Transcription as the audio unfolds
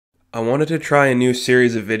I wanted to try a new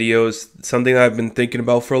series of videos, something I've been thinking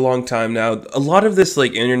about for a long time now. A lot of this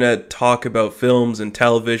internet talk about films and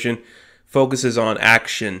television focuses on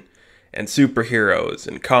action and superheroes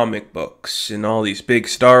and comic books and all these big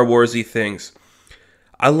Star Warsy things.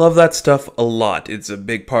 I love that stuff a lot. It's a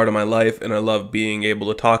big part of my life and I love being able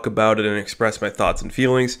to talk about it and express my thoughts and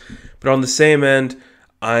feelings. But on the same end,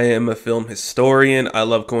 I am a film historian. I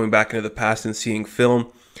love going back into the past and seeing film.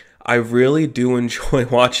 I really do enjoy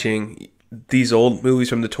watching these old movies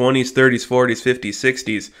from the 20s, 30s, 40s, 50s,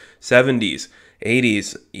 60s, 70s,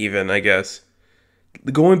 80s even, I guess.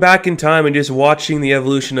 Going back in time and just watching the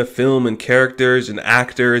evolution of film and characters and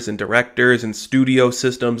actors and directors and studio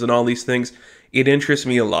systems and all these things, it interests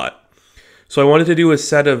me a lot. So I wanted to do a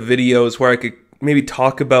set of videos where I could maybe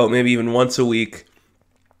talk about, maybe even once a week,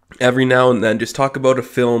 every now and then, just talk about a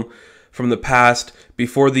film from the past,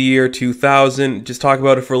 before the year 2000, just talk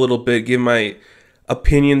about it for a little bit, give my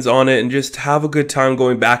opinions on it, and just have a good time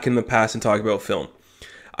going back in the past and talk about film.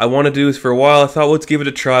 I want to do this for a while. I thought, let's give it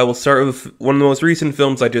a try. We'll start with one of the most recent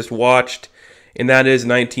films I just watched, and that is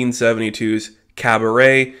 1972's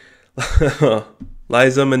Cabaret.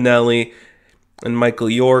 Liza Minnelli and Michael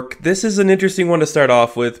York. This is an interesting one to start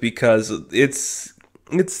off with because it's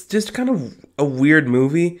just kind of a weird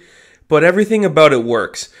movie, but everything about it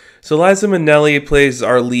works. So Liza Minnelli plays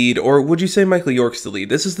our lead, or would you say Michael York's the lead?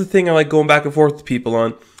 This is the thing I like going back and forth with people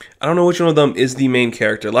on. I don't know which one of them is the main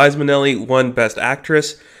character. Liza Minnelli won Best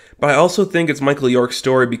Actress, but I also think it's Michael York's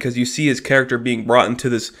story because you see his character being brought into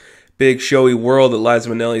this big showy world that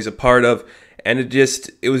Liza Minnelli is a part of, and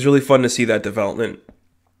it was really fun to see that development.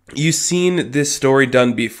 You've seen this story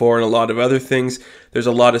done before in a lot of other things. There's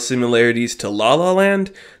a lot of similarities to La La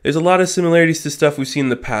Land. There's a lot of similarities to stuff we've seen in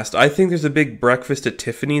the past. I think there's a big Breakfast at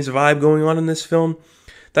Tiffany's vibe going on in this film.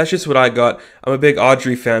 That's just what I got. I'm a big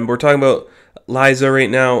Audrey fan, but we're talking about Liza right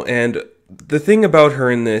now, and the thing about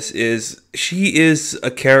her in this is she is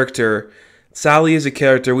a character. Sally is a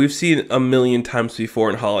character we've seen a million times before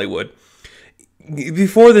in Hollywood.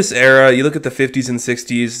 Before this era, you look at the 50s and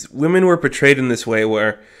 60s, women were portrayed in this way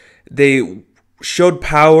where they showed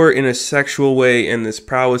power in a sexual way and this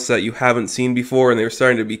prowess that you haven't seen before, and they were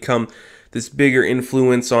starting to become this bigger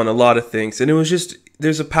influence on a lot of things. And it was just,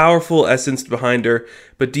 there's a powerful essence behind her,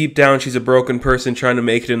 but deep down she's a broken person trying to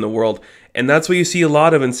make it in the world. And that's what you see a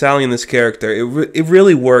lot of in Sally in this character. It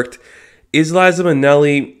really worked. Is Liza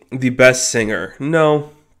Minnelli the best singer?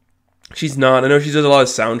 No, she's not. I know she does a lot of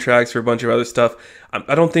soundtracks for a bunch of other stuff.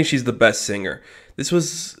 I don't think she's the best singer. This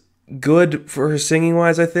was good for her singing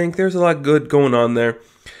wise. I think there's a lot good going on there.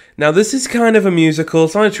 Now this is kind of a musical.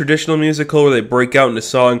 It's not a traditional musical where they break out into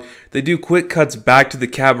song. They do quick cuts back to the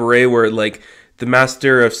cabaret where the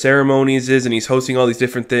master of ceremonies is and he's hosting all these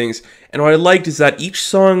different things. And what I liked is that each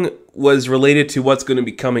song was related to what's going to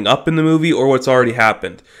be coming up in the movie or what's already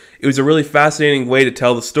happened. It was a really fascinating way to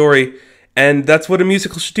tell the story, and that's what a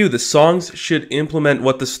musical should do. The songs should implement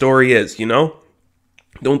what the story is, you know?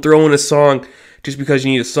 Don't throw in a song just because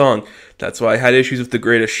you need a song. That's why I had issues with The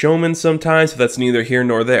Greatest Showman sometimes, but that's neither here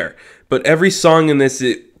nor there. But every song in this,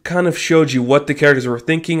 it kind of showed you what the characters were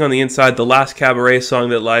thinking on the inside. The last Cabaret song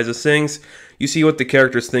that Liza sings, you see what the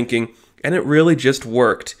character's thinking, and it really just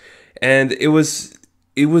worked. And it was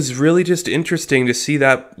really just interesting to see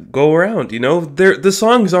that go around, you know? The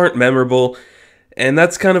songs aren't memorable, and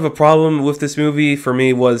that's kind of a problem with this movie for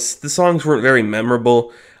me, was the songs weren't very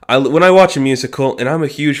memorable. When I watch a musical, and I'm a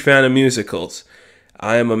huge fan of musicals,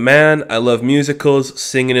 I am a man, I love musicals.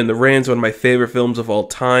 Singing in the Rain is one of my favorite films of all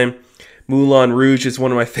time. Moulin Rouge is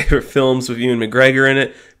one of my favorite films with Ewan McGregor in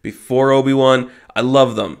it, before Obi-Wan. I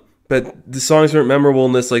love them, but the songs weren't memorable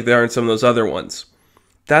in this like they are in some of those other ones.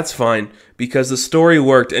 That's fine, because the story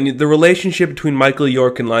worked, and the relationship between Michael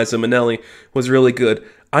York and Liza Minnelli was really good.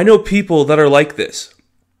 I know people that are like this.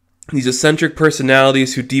 These eccentric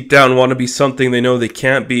personalities who deep down want to be something they know they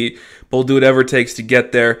can't be, but will do whatever it takes to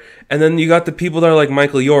get there. And then you got the people that are like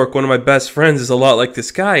Michael York. One of my best friends is a lot like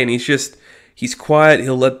this guy, and he's quiet,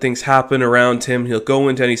 he'll let things happen around him, he'll go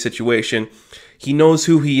into any situation. He knows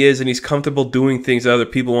who he is, and he's comfortable doing things that other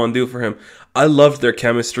people want to do for him. I loved their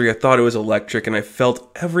chemistry, I thought it was electric, and I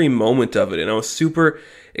felt every moment of it, and I was super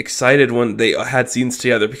excited when they had scenes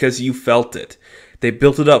together, because you felt it. They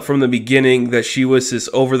built it up from the beginning that she was this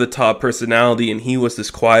over-the-top personality and he was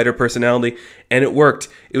this quieter personality, and it worked.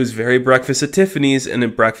 It was very Breakfast at Tiffany's, and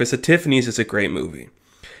then Breakfast at Tiffany's is a great movie.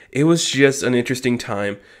 It was just an interesting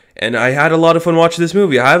time, and I had a lot of fun watching this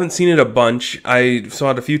movie. I haven't seen it a bunch. I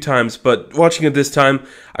saw it a few times, but watching it this time,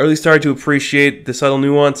 I really started to appreciate the subtle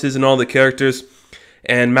nuances and all the characters.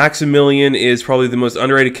 And Maximilian is probably the most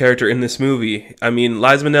underrated character in this movie. I mean,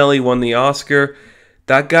 Liza Minnelli won the Oscar.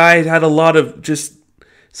 That guy had a lot of just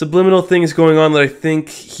subliminal things going on that I think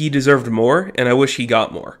he deserved more, and I wish he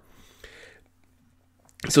got more.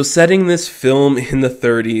 So setting this film in the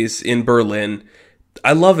 30s in Berlin,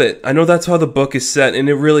 I love it. I know that's how the book is set, and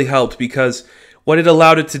it really helped because what it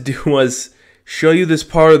allowed it to do was show you this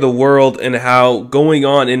part of the world and how going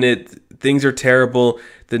on in it, things are terrible.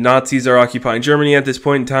 The Nazis are occupying Germany at this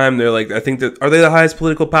point in time. They're like, I think that, are they the highest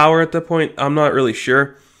political power at that point? I'm not really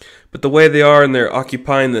sure. But the way they are, and they're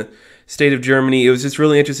occupying the state of Germany, it was just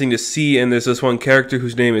really interesting to see. And there's this one character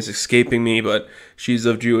whose name is escaping me, but she's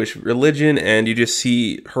of Jewish religion, and you just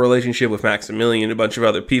see her relationship with Maximilian and a bunch of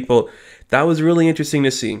other people. That was really interesting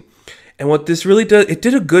to see. And what this really does, it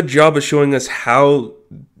did a good job of showing us how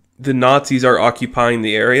the Nazis are occupying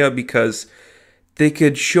the area, because they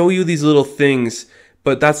could show you these little things,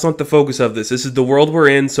 but that's not the focus of this. This is the world we're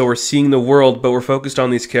in, so we're seeing the world, but we're focused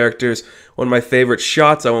on these characters. One of my favorite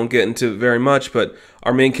shots, I won't get into very much, but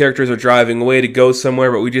our main characters are driving away to go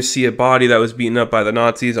somewhere, but we just see a body that was beaten up by the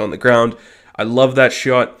Nazis on the ground. I love that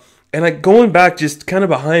shot. And going back just kind of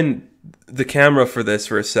behind the camera for this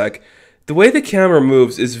for a sec, the way the camera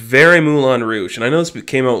moves is very Moulin Rouge. And I know this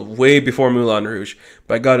came out way before Moulin Rouge,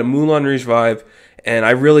 but I got a Moulin Rouge vibe, and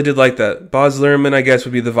I really did like that. Baz Luhrmann, I guess,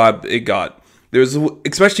 would be the vibe it got. There's,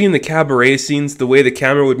 especially in the cabaret scenes, the way the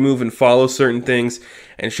camera would move and follow certain things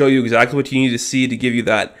and show you exactly what you need to see to give you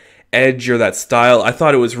that edge or that style. I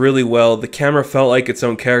thought it was really well. The camera felt like its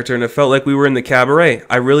own character, and it felt like we were in the cabaret.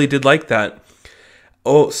 I really did like that.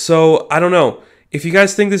 Oh, so I don't know. If you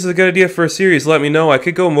guys think this is a good idea for a series, let me know. I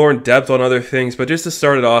could go more in depth on other things, but just to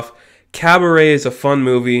start it off, Cabaret is a fun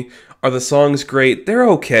movie. Are the songs great? They're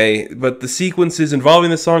okay, but the sequences involving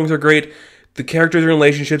the songs are great. The characters and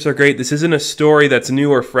relationships are great. This isn't a story that's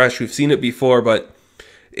new or fresh. We've seen it before, but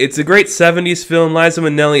it's a great 70s film. Liza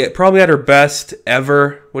Minnelli probably at her best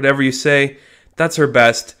ever, whatever you say. That's her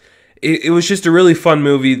best. It was just a really fun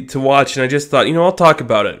movie to watch, and I just thought, I'll talk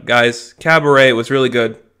about it, guys. Cabaret was really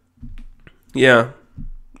good. Yeah.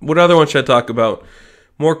 What other one should I talk about?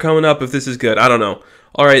 More coming up if this is good. I don't know.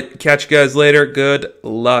 All right, catch you guys later. Good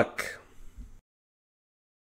luck.